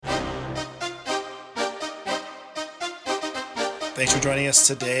Thanks for joining us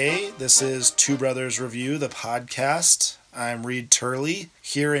today. This is Two Brothers Review, the podcast. I'm Reed Turley,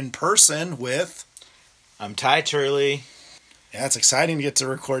 here in person with... I'm Ty Turley. Yeah, it's exciting to get to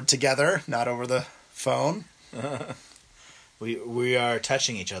record together, not over the phone. We are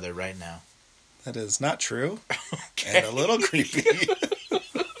touching each other right now. That is not true. Okay. And a little creepy.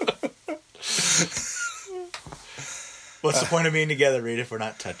 What's the point of being together, Reed, if we're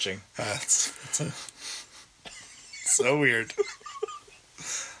not touching? It's so weird.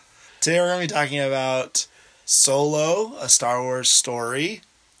 Today we're going to be talking about Solo, a Star Wars story.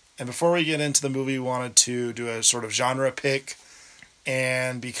 And before we get into the movie, we wanted to do a sort of genre pick.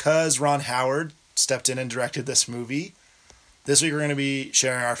 And because Ron Howard stepped in and directed this movie, this week we're going to be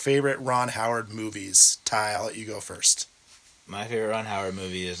sharing our favorite Ron Howard movies. Ty, I'll let you go first. My favorite Ron Howard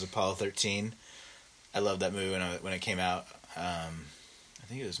movie is Apollo 13. I loved that movie when it came out. I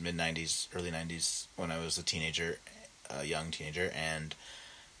think it was mid-90s, early 90s, when I was a teenager, a young teenager. And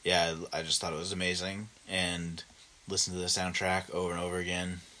yeah, I just thought it was amazing. And listened to the soundtrack over and over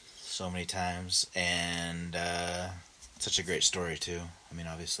again so many times. And such a great story, too. I mean,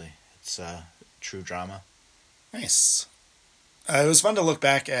 obviously, it's true drama. Nice. It was fun to look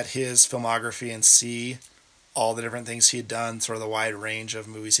back at his filmography and see all the different things he had done, sort of the wide range of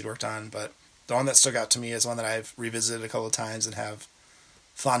movies he'd worked on. But the one that stuck out to me is one that I've revisited a couple of times and have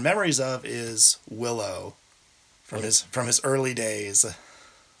fond memories of is Willow from his early days.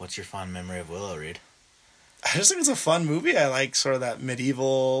 What's your fond memory of Willow, Reed? I just think it's a fun movie. I like sort of that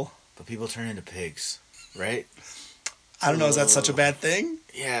medieval... But people turn into pigs, right? I don't know, is that such a bad thing?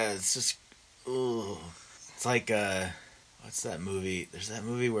 Yeah, it's just... Ugh. It's like, what's that movie? There's that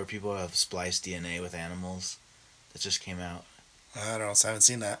movie where people have spliced DNA with animals that just came out. I don't know, so I haven't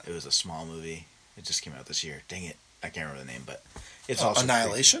seen that. It was a small movie. It just came out this year. Dang it. I can't remember the name, but it's also...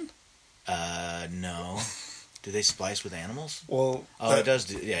 Annihilation? No. Do they splice with animals? Well... it does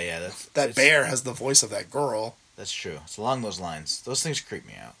do... Yeah, That bear has the voice of that girl. That's true. It's along those lines. Those things creep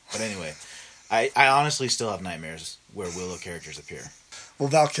me out. But anyway, I honestly still have nightmares where Willow characters appear. Well,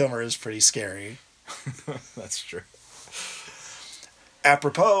 Val Kilmer is pretty scary. That's true.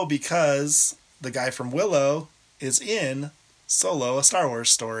 Apropos, because the guy from Willow is in Solo, a Star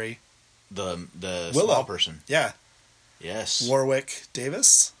Wars story. The Willow. small person. Yeah. Yes. Warwick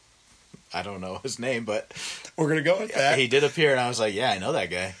Davis. I don't know his name, but... We're going to go with that. He did appear, and I was like, yeah, I know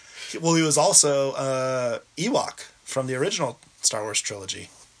that guy. Well, he was also Ewok from the original Star Wars trilogy.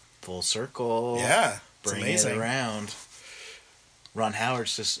 Full circle. Yeah. It's Bring amazing. it around. Ron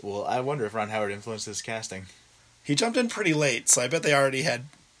Howard's just... Well, I wonder if Ron Howard influenced his casting. He jumped in pretty late, so I bet they already had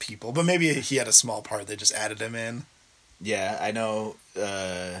people. But maybe he had a small part. They just added him in. Yeah, I know.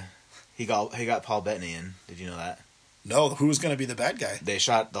 He got Paul Bettany in. Did you know that? No, who was going to be the bad guy? They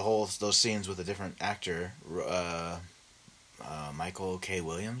shot those scenes with a different actor, Michael K.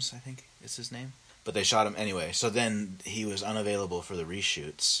 Williams, I think is his name. But they shot him anyway. So then he was unavailable for the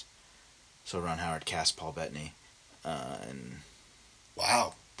reshoots. So Ron Howard cast Paul Bettany, and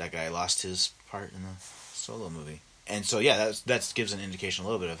Wow. that guy lost his part in the Solo movie. And so yeah, that gives an indication a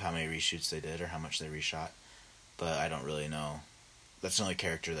little bit of how many reshoots they did or how much they reshot. But I don't really know. That's the only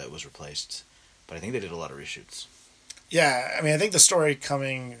character that was replaced. But I think they did a lot of reshoots. Yeah, I mean, I think the story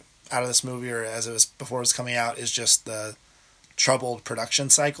coming out of this movie, or as it was before it was coming out, is just the troubled production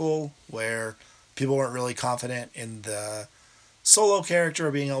cycle where people weren't really confident in the Solo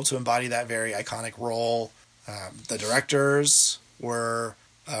character being able to embody that very iconic role. The directors were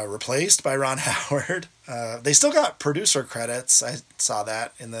replaced by Ron Howard. They still got producer credits. I saw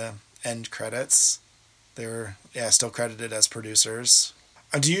that in the end credits. They were, still credited as producers.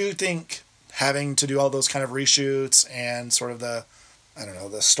 Do you think having to do all those kind of reshoots and sort of the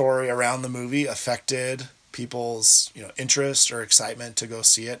story around the movie affected people's, interest or excitement to go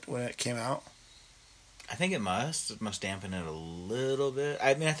see it when it came out? I think it must. It must dampen it a little bit.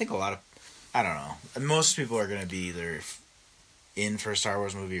 I mean, I think I don't know. Most people are going to be either in for a Star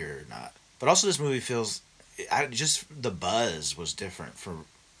Wars movie or not. But also this movie feels... just the buzz was different from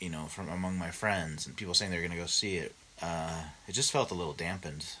among my friends and people saying they're going to go see it. It just felt a little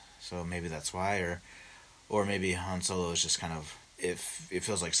dampened. So maybe that's why. Or maybe Han Solo is just kind of... It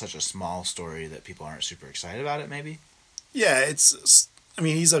feels like such a small story that people aren't super excited about it, maybe? Yeah,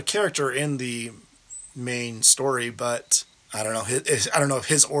 he's a character in the main story, but I don't know. I don't know if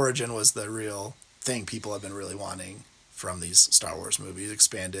his origin was the real thing people have been really wanting from these Star Wars movies,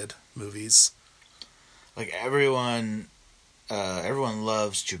 expanded movies. Like everyone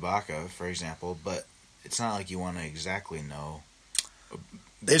loves Chewbacca, for example, but it's not like you want to exactly know.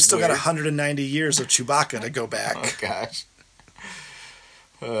 They've still got 190 years of Chewbacca to go back. Oh gosh,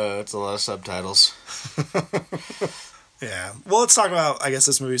 that's a lot of subtitles. Yeah. Well, let's talk about, I guess,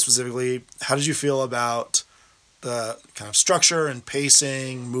 this movie specifically. How did you feel about the kind of structure and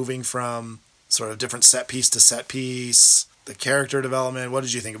pacing, moving from sort of different set piece to set piece, the character development? What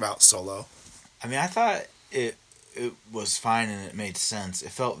did you think about Solo? I mean, I thought it was fine and it made sense. It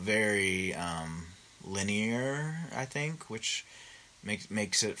felt very linear, I think, which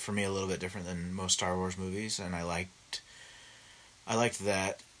makes it for me a little bit different than most Star Wars movies, and I liked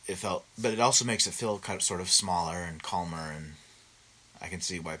that it felt, but it also makes it feel kind of sort of smaller and calmer, and I can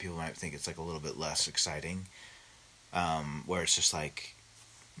see why people might think it's like a little bit less exciting, where it's just like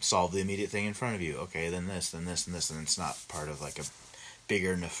solve the immediate thing in front of you. Okay, then this, then this, and this, and it's not part of like a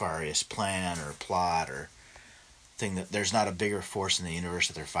bigger nefarious plan or plot or thing, that there's not a bigger force in the universe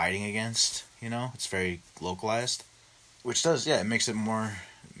that they're fighting against. You know, it's very localized, which does, yeah, it makes it more.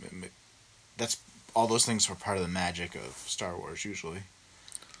 That's all those things were part of the magic of Star Wars usually.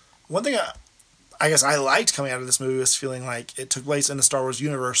 One thing I guess I liked coming out of this movie was feeling like it took place in the Star Wars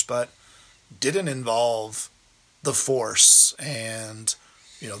universe, but didn't involve the Force, and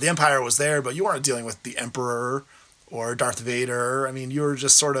the Empire was there, but you weren't dealing with the Emperor or Darth Vader. I mean, you were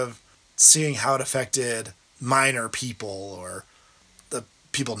just sort of seeing how it affected minor people or the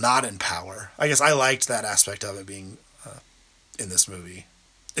people not in power. I guess I liked that aspect of it being in this movie.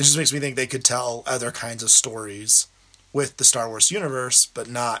 It just makes me think they could tell other kinds of stories with the Star Wars universe, but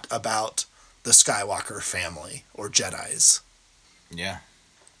not about the Skywalker family or Jedis. Yeah.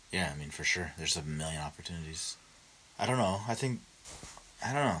 Yeah, I mean, for sure. There's a million opportunities. I don't know.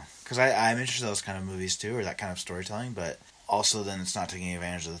 Because I'm interested in those kind of movies too, or that kind of storytelling, but also then it's not taking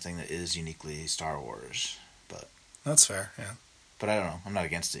advantage of the thing that is uniquely Star Wars. But that's fair, yeah. But I don't know. I'm not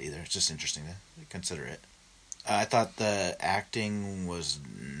against it either. It's just interesting to consider it. I thought the acting was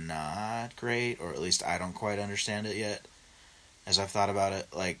not great, or at least I don't quite understand it yet. As I've thought about it,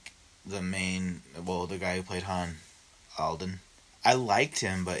 like the guy who played Han, Alden, I liked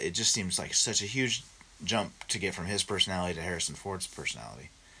him, but it just seems like such a huge jump to get from his personality to Harrison Ford's personality.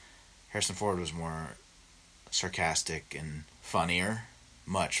 Harrison Ford was more sarcastic and funnier,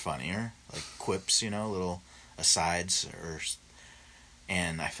 much funnier, like quips, little asides,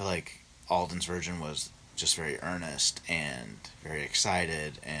 and I feel like Alden's version was just very earnest and very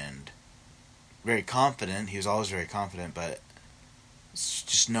excited and very confident. He was always very confident, but it's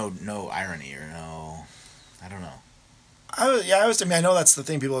just no irony or no, I don't know. I know that's the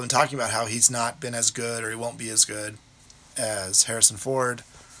thing people have been talking about, how he's not been as good, or he won't be as good as Harrison Ford.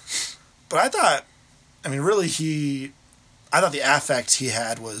 But I thought the affect he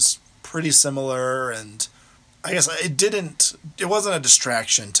had was pretty similar, and I guess it wasn't a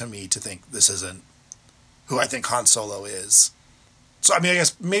distraction to me to think this isn't who I think Han Solo is. So, I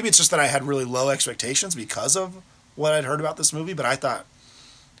guess maybe it's just that I had really low expectations because of what I'd heard about this movie, but I thought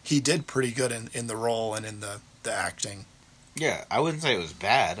he did pretty good in the role and in the acting. Yeah, I wouldn't say it was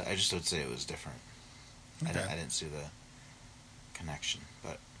bad. I just would say it was different. Okay. I didn't see the connection,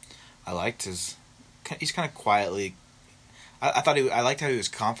 but I liked he's kind of quietly. I liked how he was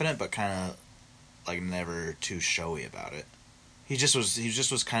confident, but kind of like never too showy about it. He just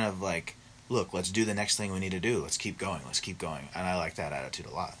was kind of like, look, let's do the next thing we need to do. Let's keep going. And I like that attitude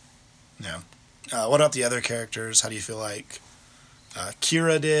a lot. Yeah. What about the other characters? How do you feel like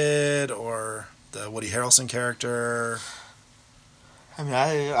Kira did, or the Woody Harrelson character? I mean,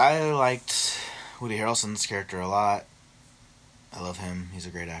 I liked Woody Harrelson's character a lot. I love him. He's a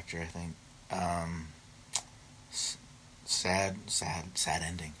great actor, I think. Sad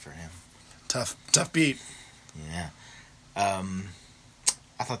ending for him. Tough beat. Yeah.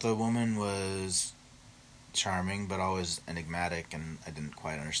 I thought the woman was charming, but always enigmatic, and I didn't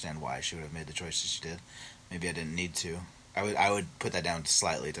quite understand why she would have made the choices she did. Maybe I didn't need to. I would put that down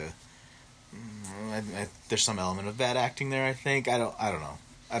slightly to. There's some element of bad acting there, I think. I don't know.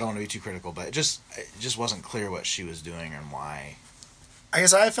 I don't want to be too critical, but it just wasn't clear what she was doing and why. I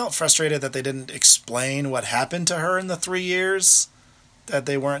guess I felt frustrated that they didn't explain what happened to her in the 3 years that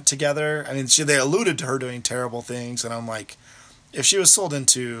they weren't together. I mean, they alluded to her doing terrible things, and I'm like, if she was sold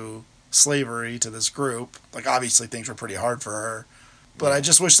into slavery to this group, like, obviously things were pretty hard for her. But yeah. I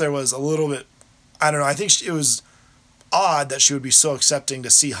just wish there was a little bit, I don't know, I think it was odd that she would be so accepting to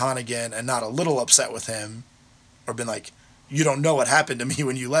see Han again and not a little upset with him, or been like, you don't know what happened to me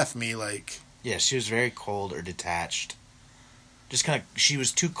when you left me, like. Yeah, she was very cold or detached. Just kind of, she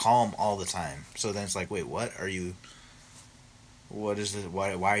was too calm all the time. So then it's like, wait, what are you, what is this,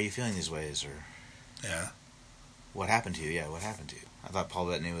 why are you feeling these ways, or. Yeah. What happened to you? Yeah, what happened to you? I thought Paul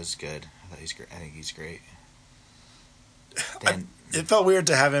Bettany was good. I think he's great. It felt weird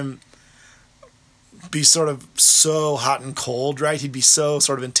to have him be sort of so hot and cold, right? He'd be so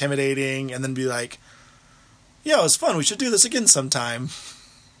sort of intimidating, and then be like, Yeah, it was fun. We should do this again sometime.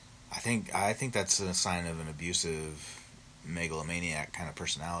 I think that's a sign of an abusive megalomaniac kind of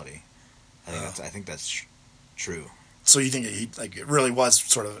personality. I think that's true. So you think it really was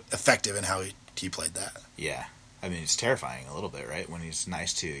sort of effective in how he played that? Yeah. I mean, it's terrifying a little bit, right? When he's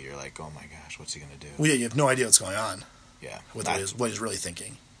nice to you, you're like, oh my gosh, what's he going to do? Well, yeah, you have no idea what's going on. Yeah. What he's really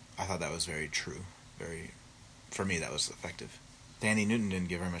thinking. I thought that was very true. For me, that was effective. Thandie Newton didn't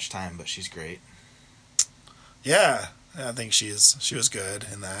give her much time, but she's great. Yeah, I think she was good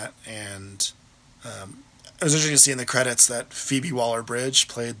in that. And it was interesting to see in the credits that Phoebe Waller-Bridge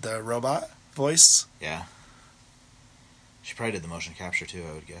played the robot voice. Yeah. She probably did the motion capture too,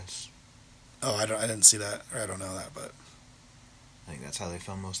 I would guess. Oh, I didn't see that, or I don't know that, but I think that's how they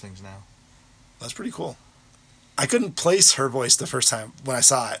film most things now. That's pretty cool. I couldn't place her voice the first time when I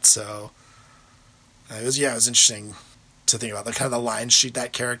saw it, so it was interesting to think about the kind of the lines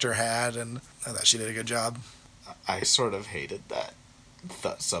that character had, and I thought she did a good job. I sort of hated that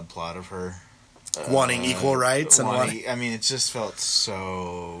subplot of her wanting equal rights and wanting. I mean, it just felt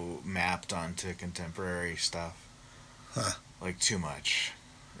so mapped onto contemporary stuff. Huh. Like too much.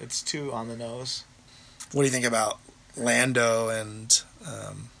 It's too on the nose. What do you think about Lando and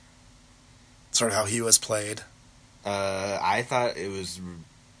sort of how he was played? I thought it was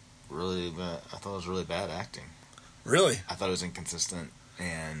really bad acting. Really? I thought it was inconsistent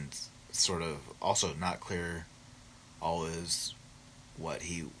and sort of also not clear always what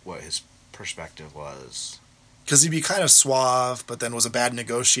his perspective was. Because he'd be kind of suave, but then was a bad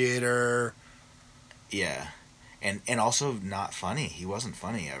negotiator. Yeah. And also not funny. He wasn't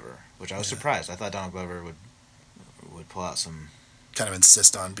funny ever, which I was surprised. I thought Donald Glover would pull out some... kind of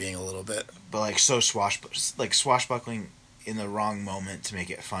insist on being a little bit... But like so swashbuckling in the wrong moment to make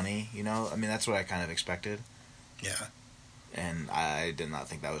it funny, you know? I mean, that's what I kind of expected. Yeah. And I did not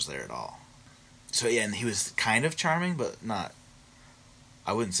think that was there at all. So yeah, and he was kind of charming, but not...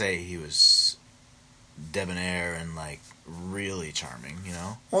 I wouldn't say he was debonair and like really charming, you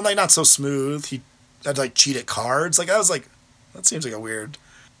know? Well, like not so smooth. He had to like cheat at cards. Like I was like, that seems like a weird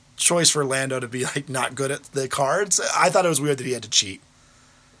choice for Lando to be like not good at the cards. I thought it was weird that he had to cheat.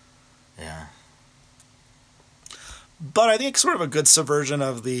 Yeah. But I think sort of a good subversion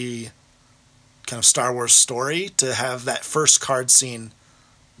of the kind of Star Wars story to have that first card scene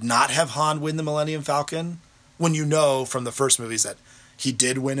not have Han win the Millennium Falcon when you know from the first movies that he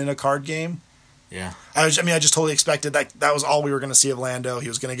did win in a card game. Yeah. I just totally expected that was all we were going to see of Lando. He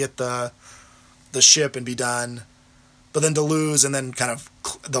was going to get the ship and be done. But then to lose and then kind of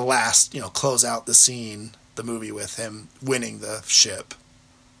the last, close out the scene, the movie with him winning the ship.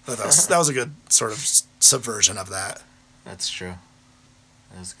 That was a good sort of subversion of that. That's true.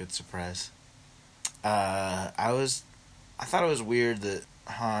 That was a good surprise. I thought it was weird that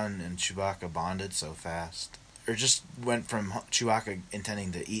Han and Chewbacca bonded so fast. Or just went from Chewbacca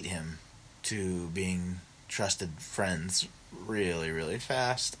intending to eat him to being trusted friends really, really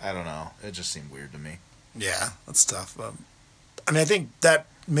fast. I don't know. It just seemed weird to me. Yeah, that's tough. I think that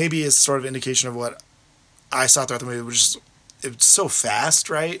maybe is sort of indication of what I saw throughout the movie, which is it's so fast,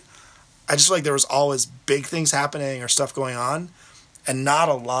 right? I just feel like there was always big things happening or stuff going on, and not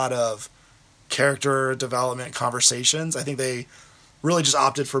a lot of character development conversations. I think they really just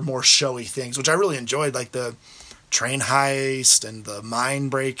opted for more showy things, which I really enjoyed, like the train heist and the mine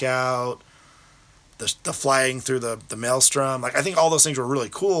breakout, the flying through the maelstrom. Like I think all those things were really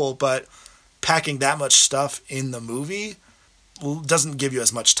cool, but packing that much stuff in the movie doesn't give you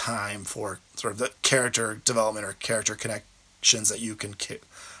as much time for sort of the character development or character connections that you can,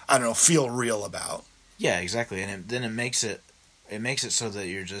 feel real about. Yeah, exactly. And then it makes it so that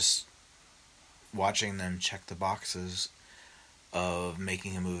you're just watching them check the boxes of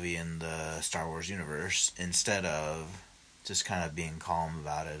making a movie in the Star Wars universe instead of just kind of being calm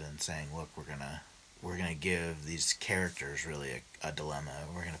about it and saying, look, we're gonna give these characters really a dilemma.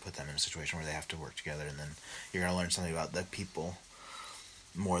 We're gonna put them in a situation where they have to work together, and then you're gonna learn something about the people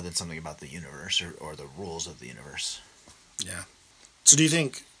more than something about the universe or the rules of the universe. Yeah. So do you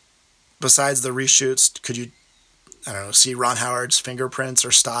think, besides the reshoots, could you, see Ron Howard's fingerprints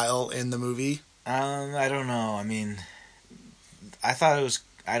or style in the movie? I don't know. I mean, I thought it was...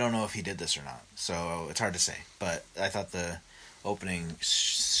 I don't know if he did this or not, so it's hard to say. But I thought the opening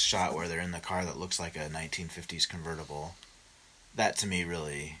shot where they're in the car that looks like a 1950s convertible, that to me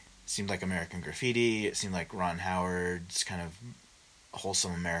really seemed like American Graffiti. It seemed like Ron Howard's kind of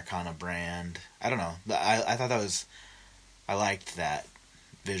wholesome Americana brand. I don't know. I thought that was... I liked that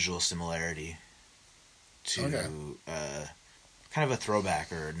visual similarity to kind of a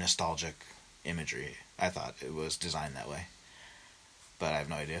throwback or nostalgic imagery. I thought it was designed that way. But I have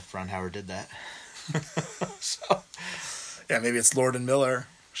no idea if Ron Howard did that. So Yeah, maybe it's Lord and Miller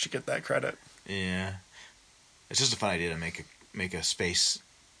should get that credit. yeah, it's just a fun idea to make a space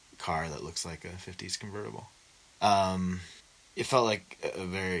car that looks like a '50s convertible. It felt like a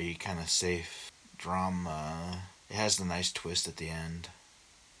very kind of safe drama. It has the nice twist at the end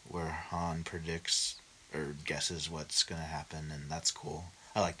where Han predicts or guesses what's going to happen, and that's cool.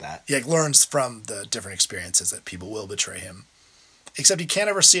 I like that. He learns from the different experiences that people will betray him. Except you can't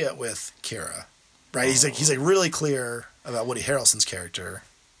ever see it with Kira, right? He's really clear about Woody Harrelson's character.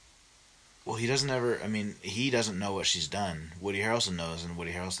 Well, he doesn't ever. I mean, he doesn't know what she's done. Woody Harrelson knows, and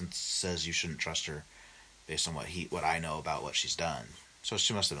Woody Harrelson says you shouldn't trust her based on what I know about what she's done. So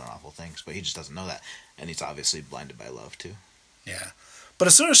she must have done awful things, but he just doesn't know that, and he's obviously blinded by love too. Yeah, but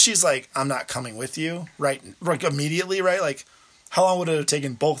as soon as she's like, "I'm not coming with you," right? Like immediately, right? Like, how long would it have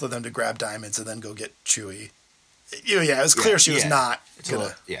taken both of them to grab diamonds and then go get Chewie? Yeah, it was clear she was not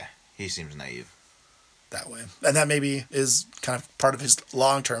gonna. He seems naive that way, and that maybe is kind of part of his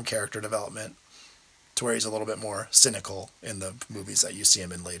long-term character development, to where he's a little bit more cynical in the movies that you see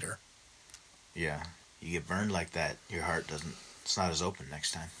him in later. Yeah, you get burned like that, your heart doesn't. It's not as open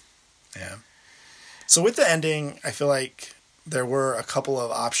next time. Yeah. So with the ending, I feel like there were a couple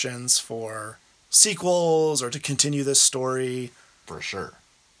of options for sequels or to continue this story. For sure.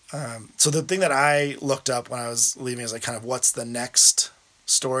 So the thing that I looked up when I was leaving is like kind of what's the next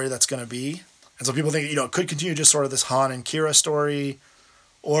story that's going to be. And so people think, it could continue just sort of this Han and Kira story,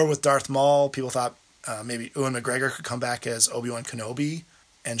 or with Darth Maul, people thought maybe Ewan McGregor could come back as Obi-Wan Kenobi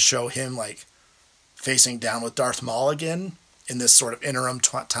and show him like facing down with Darth Maul again in this sort of interim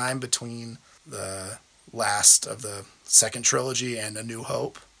time between the last of the second trilogy and A New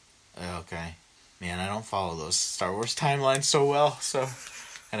Hope. Okay. Man, I don't follow those Star Wars timelines so well,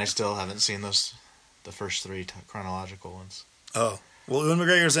 and I still haven't seen the first three chronological ones. Oh. Well, Ewan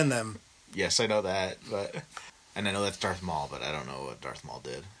McGregor's in them. Yes, I know that, and I know that's Darth Maul, but I don't know what Darth Maul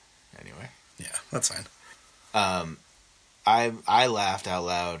did. Anyway. Yeah, that's fine. I laughed out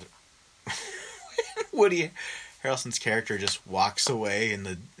loud. Woody Harrelson's character just walks away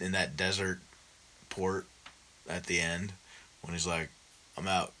in that desert port at the end when he's like, "I'm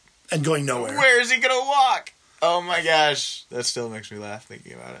out," and going nowhere. Where is he gonna walk? Oh my gosh, that still makes me laugh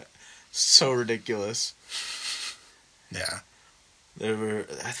thinking about it. So ridiculous. Yeah.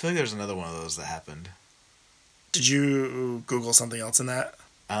 I feel like there's another one of those that happened. Did you Google something else in that?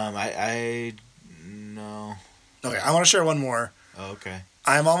 I no. Okay, I want to share one more. Oh, okay.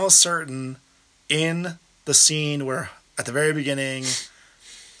 I'm almost certain in the scene where at the very beginning,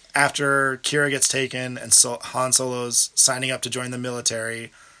 after Kira gets taken and Han Solo's signing up to join the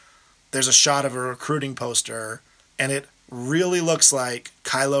military, there's a shot of a recruiting poster, and it really looks like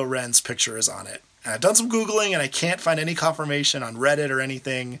Kylo Ren's picture is on it. And I've done some Googling, and I can't find any confirmation on Reddit or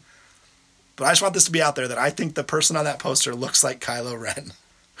anything. But I just want this to be out there that I think the person on that poster looks like Kylo Ren,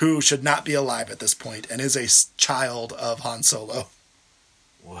 who should not be alive at this point and is a child of Han Solo.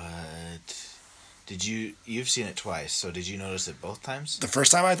 What? You've seen it twice, so did you notice it both times? The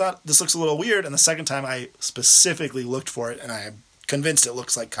first time I thought this looks a little weird, and the second time I specifically looked for it, and I am convinced it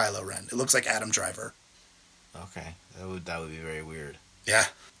looks like Kylo Ren. It looks like Adam Driver. Okay, that would be very weird. Yeah.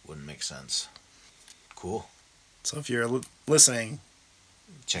 Wouldn't make sense. Cool. So if you're listening,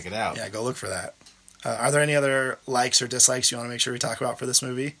 check it out. Yeah, go look for that. Are there any other likes or dislikes you want to make sure we talk about for this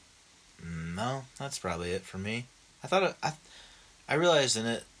movie? No, that's probably it for me. I realized in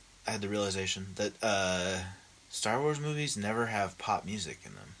it, I had the realization that Star Wars movies never have pop music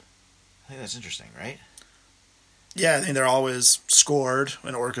in them. I think that's interesting, right? Yeah, I think they're always scored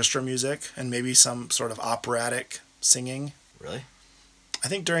in orchestra music and maybe some sort of operatic singing. Really? I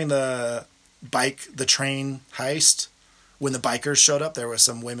think during the train heist, when the bikers showed up, there was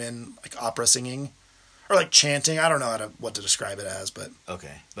some women like opera singing or like chanting. I don't know what to describe it as, but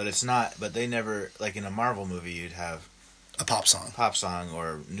okay, but it's not. But they never, like in a Marvel movie, you'd have a pop song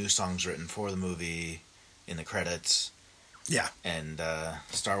or new songs written for the movie in the credits. Yeah, and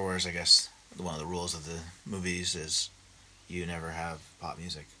Star Wars, I guess one of the rules of the movies is you never have pop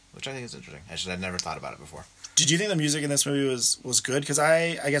music, which I think is interesting. I'd never thought about it before. Did you think the music in this movie was good? Because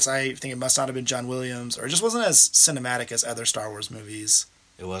I guess I think it must not have been John Williams, or it just wasn't as cinematic as other Star Wars movies.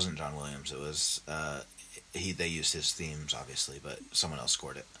 It wasn't John Williams. It was they used his themes obviously, but someone else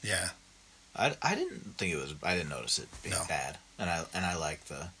scored it. Yeah, I didn't think it was. I didn't notice it being bad, and I like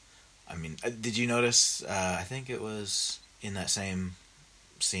the. I mean, did you notice? I think it was in that same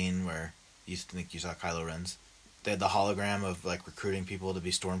scene where you think you saw Kylo Ren's. They had the hologram of like recruiting people to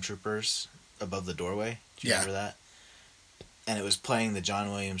be stormtroopers above the doorway. Do you remember that? And it was playing the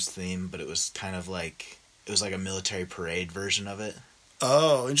John Williams theme, but it was kind of like it was like a military parade version of it.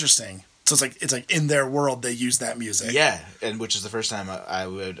 Oh, interesting. So it's like in their world they use that music. Yeah, and which is the first time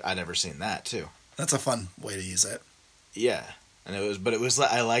I'd ever seen that too. That's a fun way to use it. Yeah, and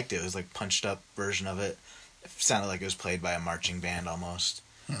I liked it. It was like punched up version of it. It sounded like it was played by a marching band almost.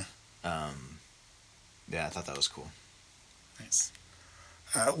 Yeah, I thought that was cool. Nice.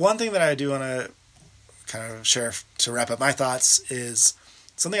 One thing that I do want to kind of share to wrap up my thoughts is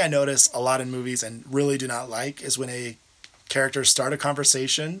something I notice a lot in movies and really do not like is when a character start a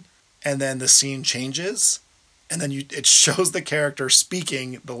conversation and then the scene changes and then it shows the character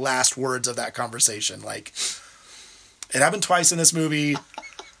speaking the last words of that conversation. Like, it happened twice in this movie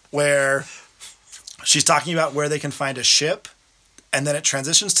where she's talking about where they can find a ship, and then it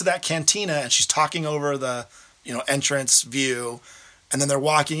transitions to that cantina and she's talking over the, entrance view, and then they're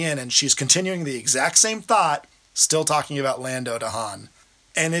walking in and she's continuing the exact same thought, still talking about Lando to Han.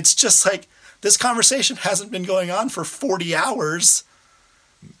 And it's just like, this conversation hasn't been going on for 40 hours.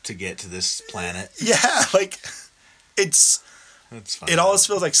 To get to this planet. Yeah, like, That's funny. It always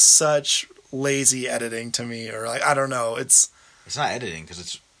feels like such lazy editing to me, or like, I don't know, it's not editing,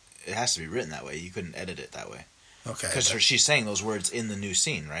 because it has to be written that way. You couldn't edit it that way. Okay. Because she's saying those words in the new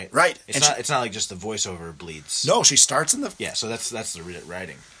scene, right? Right. It's not like just the voiceover bleeds. No, she starts in the... Yeah, so that's the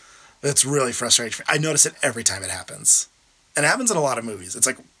writing. It's really frustrating. I notice it every time it happens. And it happens in a lot of movies. It's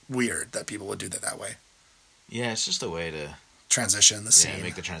like weird that people would do that way. Yeah, it's just a way to... Transition the scene. Yeah,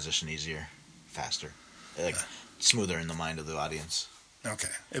 make the transition easier, faster. Like, smoother in the mind of the audience. Okay.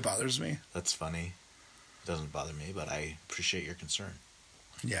 It bothers me. That's funny. It doesn't bother me, but I appreciate your concern.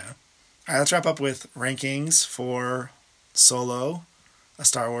 Yeah. All right, let's wrap up with rankings for Solo, A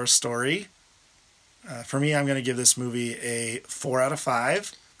Star Wars Story. For me, I'm going to give this movie a 4 out of 5.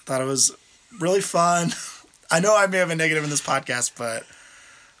 I thought it was really fun. I know I may have a negative in this podcast, but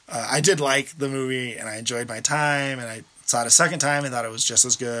I did like the movie, and I enjoyed my time, and I saw it a second time and thought it was just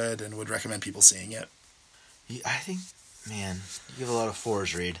as good and would recommend people seeing it. Yeah, I think, man, you give a lot of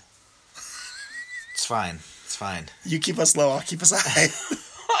 4s, Reed. It's fine. It's fine. You keep us low, I'll keep us high.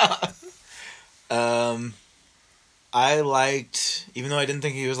 I liked, even though I didn't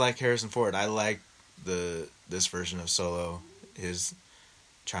think he was like Harrison Ford, I liked this version of Solo, his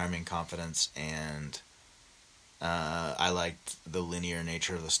charming confidence, and I liked the linear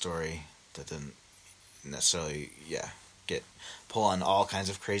nature of the story that didn't necessarily, pull on all kinds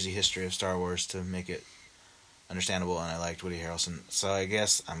of crazy history of Star Wars to make it understandable, and I liked Woody Harrelson, so I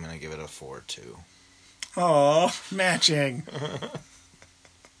guess I'm going to give it a 4 too. Oh, matching.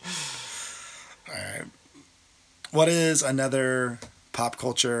 Alright. What is another pop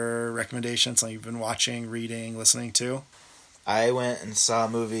culture recommendation, something you've been watching, reading, listening to? I went and saw a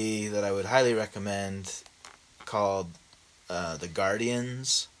movie that I would highly recommend called The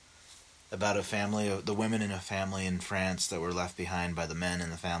Guardians, about the women in a family in France that were left behind by the men in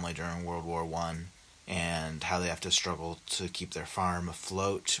the family during World War I, and how they have to struggle to keep their farm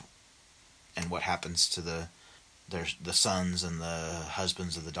afloat, and what happens to the sons and the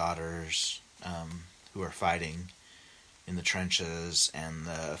husbands of the daughters who are fighting in the trenches, and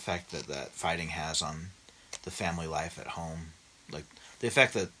the effect that fighting has on the family life at home, like the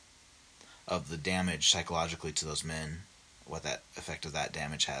effect of the damage psychologically to those men, what that effect of that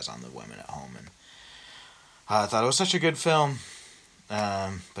damage has on the women at home. And I thought it was such a good film,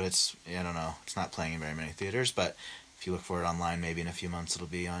 but it's, I don't know, it's not playing in very many theaters, but if you look for it online, maybe in a few months it'll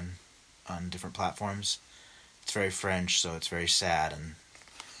be on different platforms. It's very French, so it's very sad, and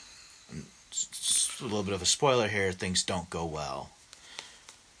a little bit of a spoiler here, things don't go well.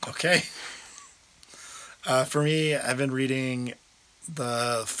 Okay. For me, I've been reading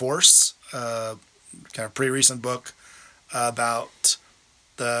The Force, kind of pretty recent book about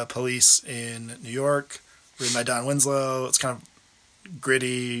the police in New York, written by Don Winslow. It's kind of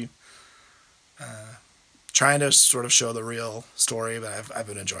gritty, trying to sort of show the real story, but I've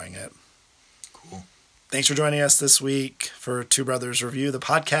been enjoying it. Cool. Thanks for joining us this week for Two Brothers Review, the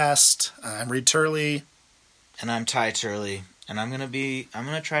podcast. I'm Reed Turley. And I'm Ty Turley. And I'm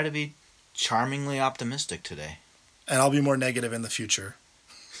gonna try to be charmingly optimistic today. And I'll be more negative in the future.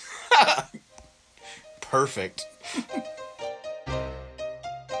 Perfect.